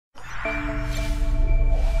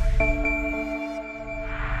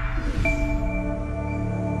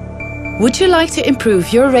Would you like to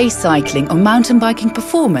improve your race cycling or mountain biking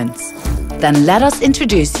performance? Then let us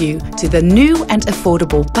introduce you to the new and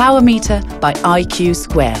affordable Power Meter by IQ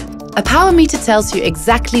Square. A Power Meter tells you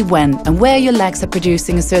exactly when and where your legs are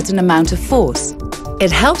producing a certain amount of force.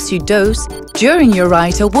 It helps you dose during your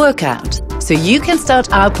ride or workout, so you can start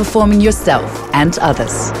outperforming yourself and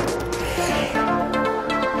others.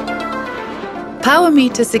 Power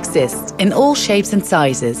meters exist in all shapes and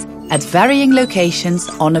sizes at varying locations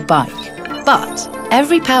on a bike. But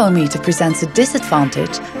every power meter presents a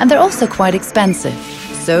disadvantage, and they're also quite expensive.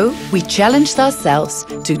 So we challenged ourselves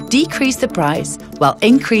to decrease the price while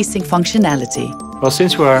increasing functionality. Well,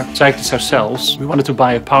 since we are cyclists ourselves, we wanted to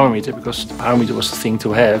buy a power meter because the power meter was the thing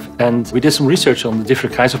to have. And we did some research on the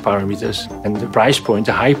different kinds of power meters. And the price point,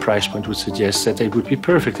 the high price point, would suggest that they would be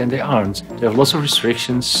perfect, and they aren't. They have lots of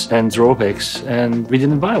restrictions and drawbacks, and we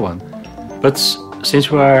didn't buy one. But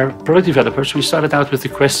since we are product developers, we started out with the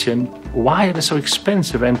question, why are they so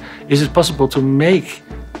expensive, and is it possible to make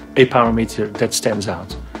a power meter that stands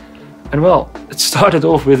out? And well, it started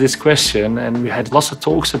off with this question, and we had lots of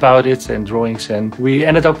talks about it and drawings, and we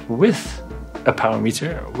ended up with a power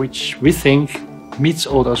meter which we think meets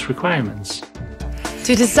all those requirements.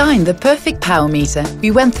 To design the perfect power meter,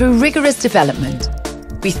 we went through rigorous development.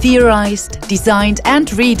 We theorized, designed and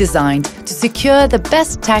redesigned to secure the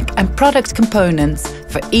best tech and product components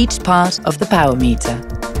for each part of the power meter.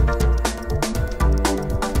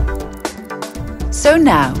 So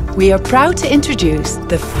now we are proud to introduce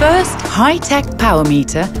the first high-tech power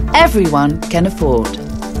meter everyone can afford.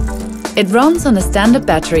 It runs on a standard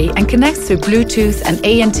battery and connects through Bluetooth and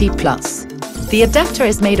ANT+. The adapter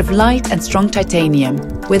is made of light and strong titanium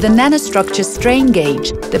with a nanostructure strain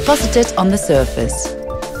gauge deposited on the surface.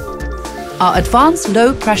 Our advanced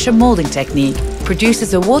low-pressure molding technique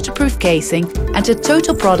produces a waterproof casing and a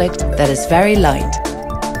total product that is very light.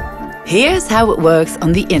 Here's how it works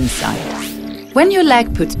on the inside. When your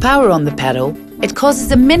leg puts power on the pedal, it causes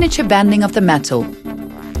a miniature bending of the metal.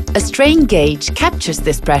 A strain gauge captures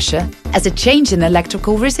this pressure as a change in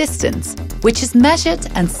electrical resistance, which is measured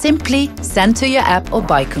and simply sent to your app or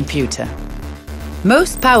bike computer.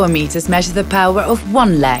 Most power meters measure the power of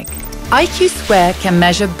one leg. IQ Square can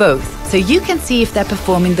measure both, so you can see if they're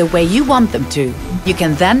performing the way you want them to. You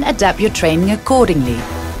can then adapt your training accordingly.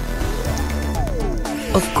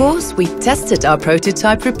 Of course, we tested our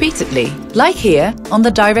prototype repeatedly, like here on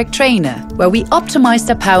the Direct Trainer, where we optimized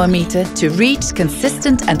our power meter to reach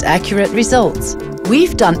consistent and accurate results.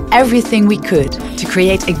 We've done everything we could to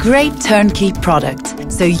create a great turnkey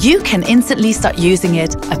product, so you can instantly start using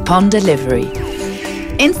it upon delivery.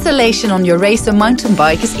 Installation on your race or mountain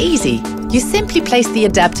bike is easy. You simply place the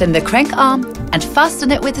adapter in the crank arm and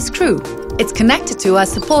fasten it with a screw. It's connected to our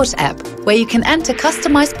support app, where you can enter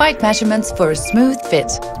customized bike measurements for a smooth fit.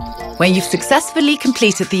 When you've successfully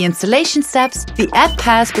completed the installation steps, the app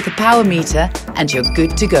pairs with the power meter and you're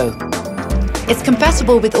good to go. It's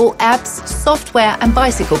compatible with all apps, software and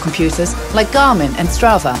bicycle computers like Garmin and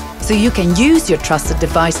Strava, so you can use your trusted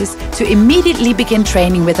devices to immediately begin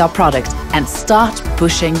training with our product and start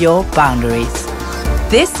pushing your boundaries.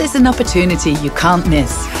 This is an opportunity you can't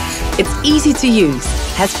miss. It's easy to use,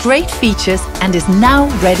 has great features and is now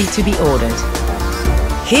ready to be ordered.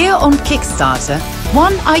 Here on Kickstarter,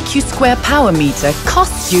 one IQ Square power meter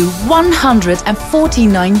costs you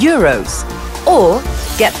 €149, or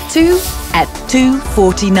get two at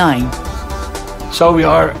 €249. So we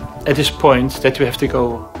are at this point that we have to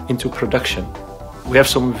go into production. We have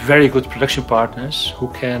some very good production partners who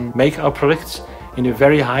can make our products in a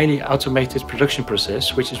very highly automated production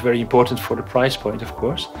process, which is very important for the price point, of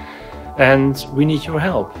course. And we need your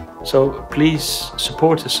help. So please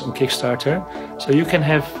support us on Kickstarter so you can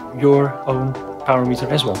have your own power meter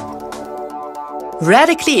as well.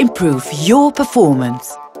 Radically improve your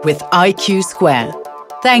performance with IQ Square.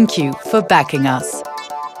 Thank you for backing us.